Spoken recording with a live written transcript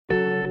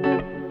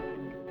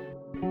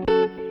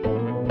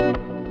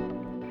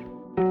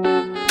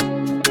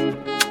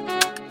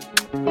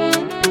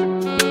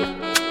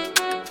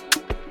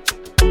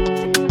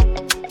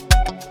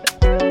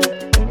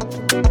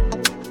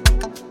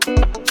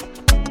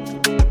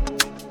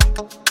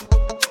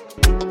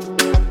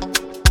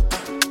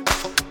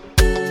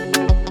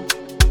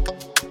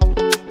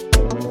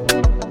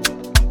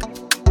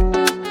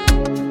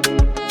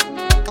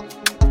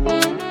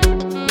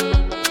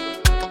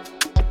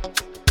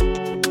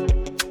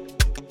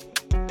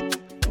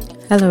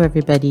Hello,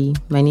 everybody.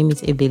 My name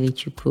is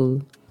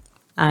Ebele.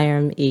 I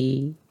am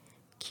a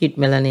cute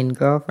melanin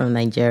girl from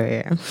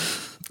Nigeria.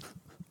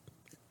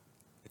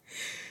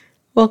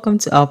 Welcome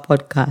to our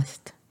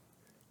podcast.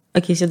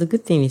 Okay, so the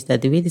good thing is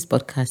that the way this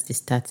podcast is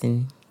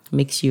starting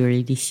makes you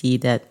already see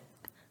that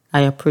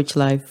I approach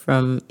life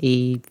from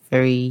a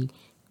very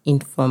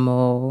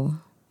informal,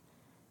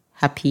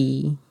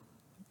 happy,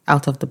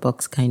 out of the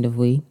box kind of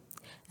way.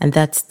 And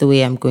that's the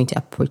way I'm going to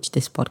approach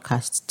this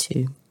podcast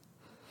too.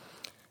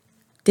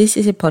 This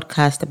is a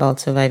podcast about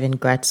surviving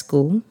grad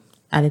school,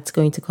 and it's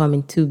going to come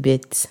in two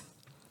bits.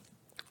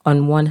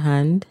 On one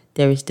hand,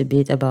 there is the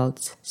bit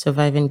about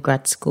surviving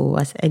grad school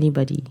as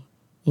anybody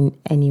in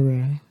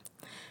anywhere.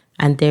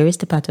 And there is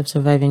the part of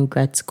surviving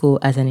grad school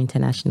as an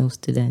international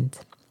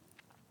student.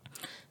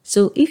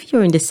 So if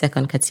you're in the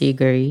second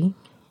category,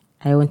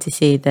 I want to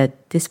say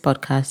that this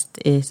podcast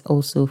is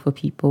also for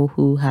people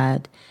who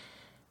had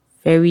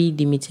very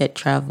limited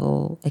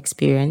travel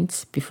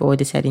experience before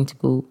deciding to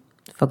go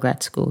for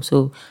grad school.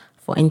 So,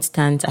 for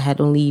instance, I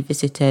had only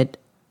visited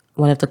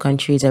one of the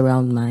countries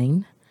around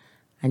mine.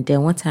 And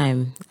then one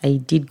time I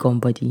did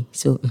Grad Buddy.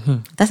 So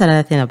that's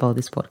another thing about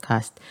this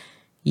podcast.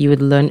 You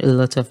would learn a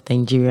lot of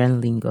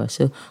Nigerian lingo.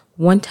 So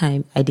one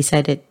time I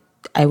decided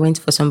I went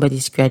for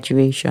somebody's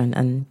graduation,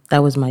 and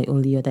that was my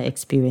only other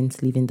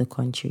experience leaving the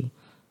country.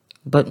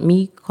 But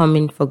me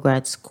coming for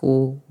grad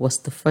school was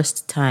the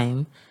first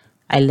time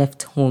I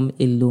left home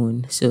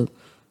alone. So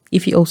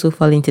if you also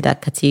fall into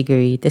that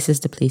category, this is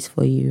the place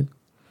for you.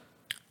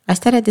 I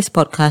started this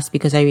podcast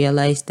because I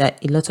realized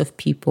that a lot of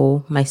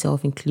people,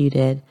 myself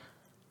included,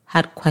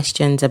 had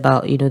questions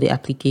about, the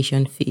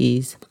application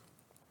phase.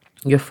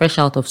 You're fresh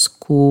out of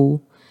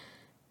school.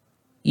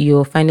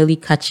 You're finally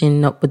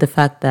catching up with the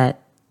fact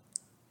that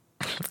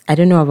I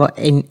don't know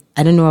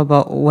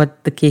about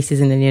what the case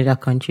is in any other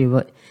country,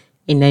 but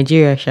in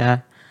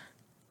Nigeria,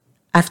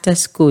 after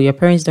school, your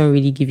parents don't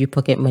really give you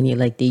pocket money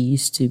like they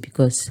used to,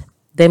 because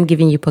them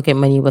giving you pocket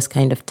money was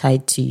kind of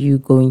tied to you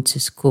going to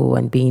school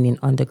and being in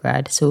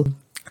undergrad. So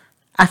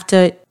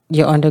after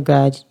your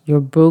undergrad, you're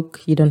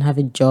broke, you don't have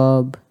a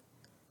job.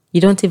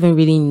 You don't even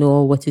really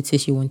know what it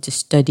is you want to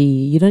study.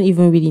 You don't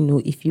even really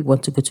know if you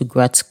want to go to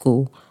grad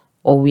school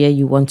or where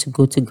you want to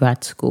go to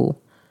grad school.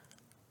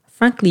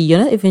 Frankly, you're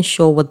not even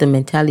sure what the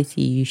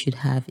mentality you should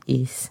have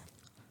is.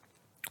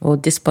 Well,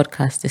 this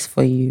podcast is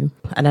for you.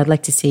 And I'd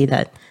like to say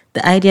that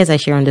the ideas I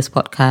share on this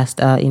podcast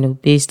are,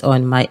 based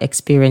on my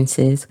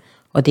experiences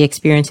or the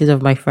experiences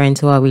of my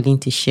friends who are willing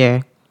to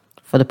share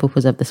for the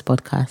purpose of this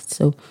podcast.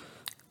 So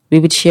we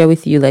would share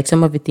with you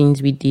some of the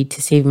things we did to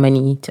save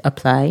money to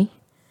apply.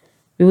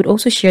 We would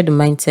also share the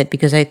mindset,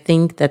 because I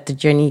think that the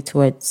journey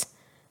towards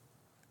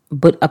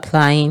both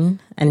applying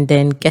and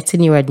then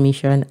getting your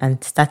admission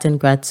and starting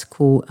grad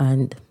school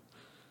and,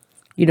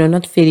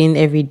 not failing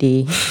every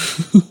day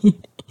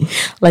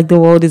like the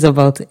world is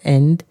about to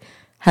end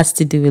has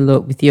to do a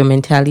lot with your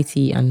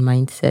mentality and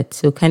mindset.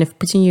 So kind of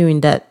putting you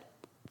in that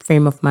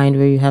frame of mind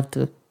where you have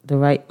the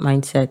right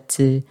mindset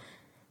to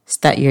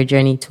start your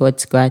journey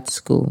towards grad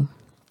school.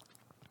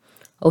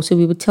 Also,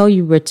 we will tell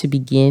you where to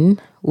begin.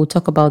 We'll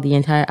talk about the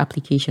entire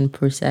application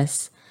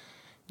process.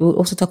 We'll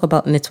also talk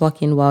about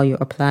networking while you're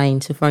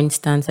applying. So for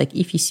instance,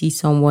 if you see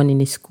someone in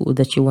a school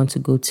that you want to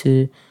go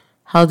to,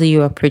 how do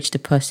you approach the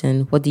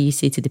person? What do you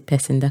say to the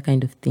person? That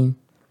kind of thing.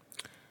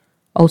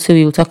 Also,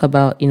 we will talk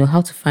about,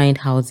 how to find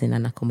housing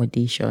and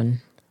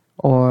accommodation,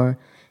 or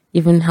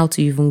even how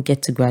to even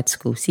get to grad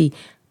school. See,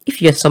 if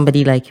you're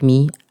somebody like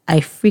me, I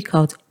freak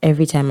out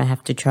every time I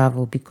have to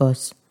travel,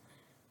 because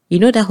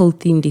that whole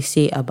thing they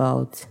say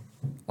about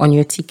on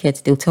your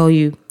ticket, they'll tell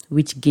you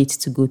which gate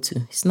to go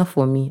to. It's not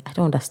for me. I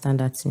don't understand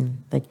that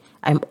thing.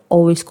 I'm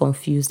always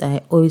confused.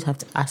 I always have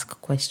to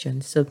ask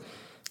questions. So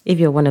if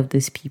you're one of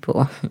those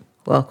people,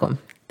 welcome.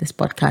 This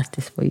podcast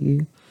is for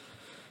you.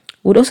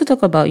 We'll also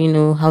talk about,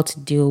 how to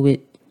deal with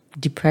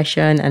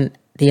depression and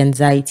the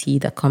anxiety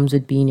that comes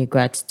with being a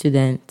grad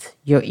student.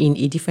 You're in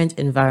a different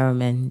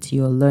environment.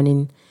 You're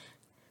learning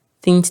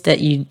things that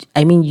you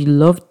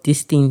loved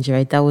these things,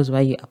 right? That was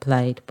why you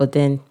applied. But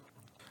then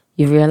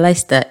you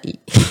realize that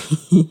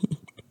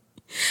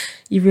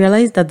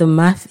the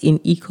math in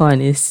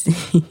econ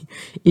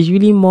is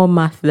really more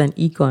math than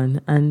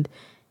econ. And,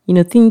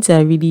 things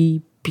are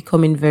really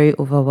becoming very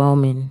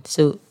overwhelming.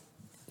 So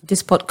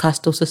this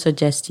podcast also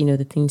suggests,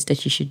 the things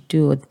that you should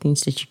do or the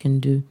things that you can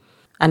do.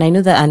 And I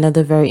know that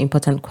another very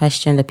important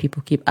question that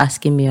people keep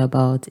asking me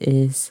about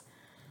is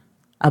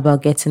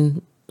about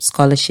getting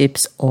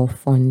scholarships or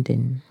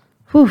funding.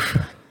 Whew,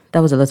 that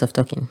was a lot of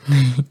talking.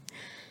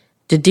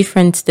 The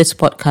difference this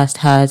podcast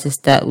has is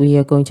that we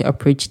are going to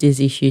approach these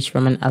issues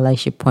from an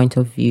allyship point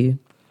of view.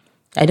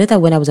 I know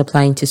that when I was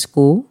applying to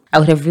school, I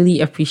would have really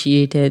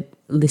appreciated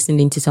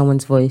listening to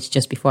someone's voice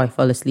just before I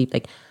fall asleep.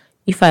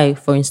 If I,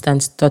 for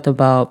instance, thought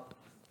about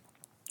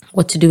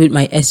what to do with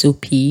my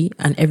SOP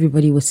and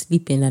everybody was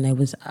sleeping and I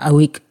was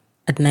awake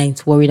at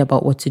night worried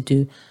about what to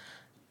do,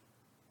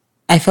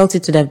 I felt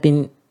it would have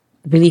been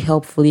really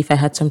helpful if I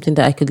had something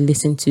that I could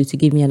listen to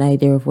give me an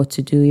idea of what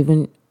to do,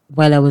 even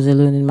while I was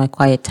alone in my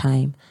quiet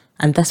time.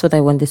 And that's what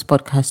I want this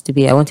podcast to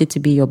be. I want it to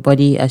be your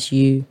buddy as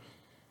you're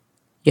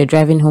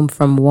driving home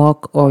from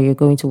work, or you're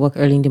going to work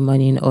early in the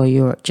morning, or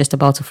you're just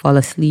about to fall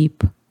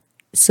asleep.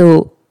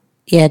 So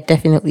yeah,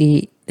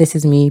 definitely this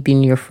is me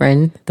being your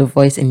friend, the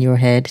voice in your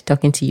head,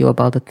 talking to you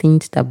about the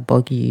things that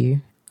bug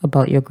you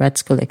about your grad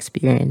school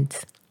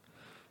experience.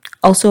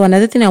 Also,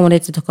 another thing I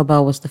wanted to talk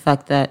about was the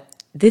fact that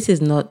this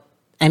is not,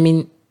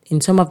 in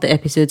some of the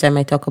episodes I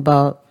might talk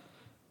about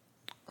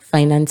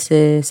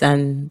finances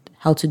and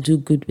how to do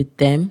good with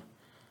them.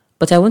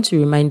 But I want to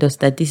remind us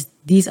that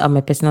these are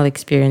my personal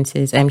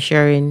experiences. I'm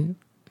sharing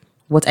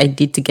what I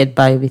did to get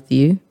by with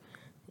you.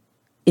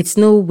 It's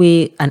no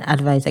way an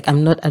advice. Like,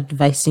 I'm not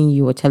advising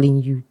you or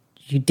telling you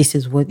this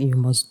is what you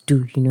must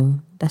do,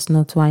 That's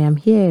not why I'm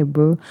here,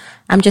 bro.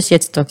 I'm just here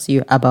to talk to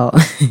you about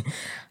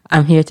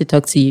I'm here to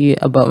talk to you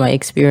about my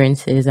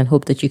experiences and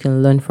hope that you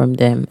can learn from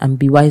them and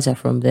be wiser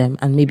from them,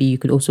 and maybe you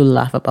could also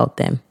laugh about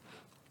them.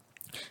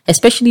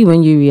 Especially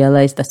when you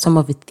realize that some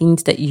of the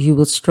things that you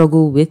will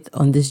struggle with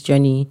on this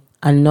journey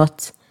are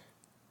not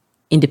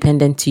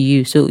independent to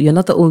you. So you're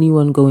not the only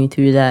one going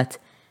through that.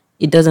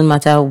 It doesn't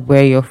matter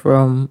where you're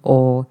from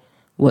or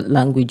what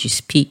language you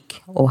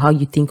speak or how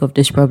you think of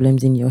these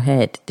problems in your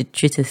head. The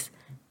truth is,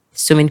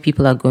 so many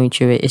people are going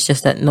through it. It's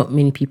just that not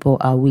many people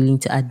are willing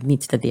to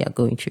admit that they are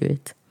going through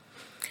it.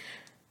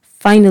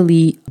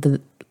 Finally, the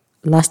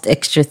last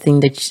extra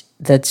thing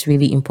that's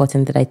really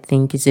important that I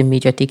think is a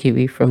major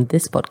takeaway from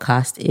this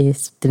podcast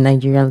is the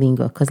Nigerian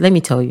lingo. Because let me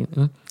tell you,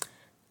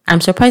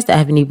 I'm surprised that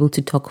I've been able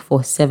to talk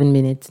for 7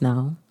 minutes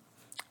now,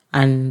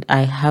 and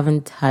I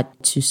haven't had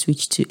to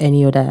switch to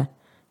any other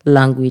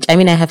language. I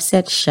have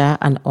said sha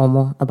and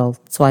omo about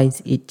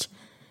twice each,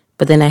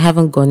 but then I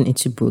haven't gone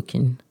into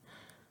broken.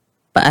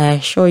 But I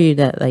assure you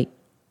that,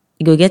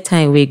 you go get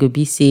time where you go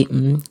be say,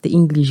 the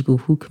English go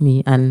hook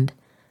me, and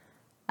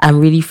I'm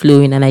really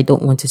flowing and I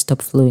don't want to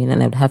stop flowing,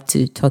 and I would have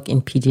to talk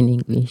in pidgin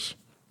English.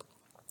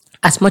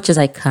 As much as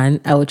I can,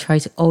 I will try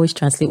to always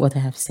translate what I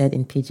have said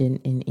in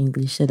pidgin in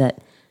English so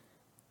that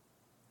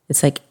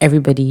it's like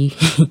everybody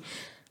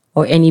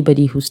or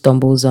anybody who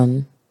stumbles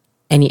on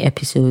any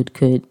episode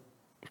could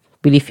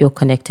really feel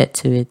connected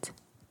to it,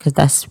 because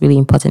that's really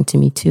important to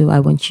me too. I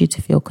want you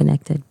to feel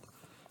connected.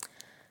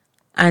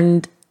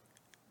 And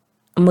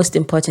most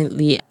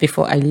importantly,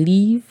 before I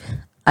leave,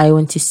 I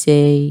want to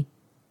say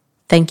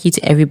thank you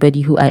to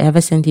everybody who I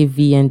ever sent a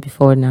VN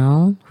before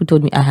now, who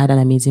told me I had an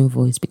amazing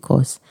voice,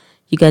 because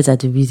you guys are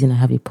the reason I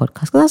have a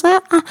podcast. Because I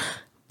was like,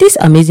 this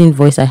amazing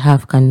voice I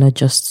have cannot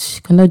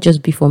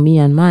just be for me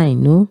and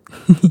mine, no?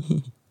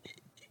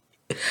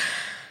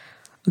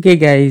 Okay,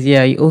 guys,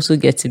 yeah, you also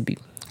get to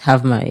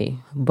have my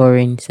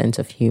boring sense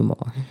of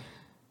humor,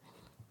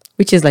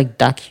 which is like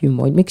dark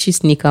humor. It makes you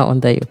sneak out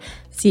under you.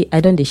 See,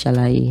 I don't de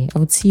shalaye. I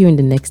would see you in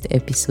the next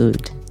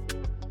episode.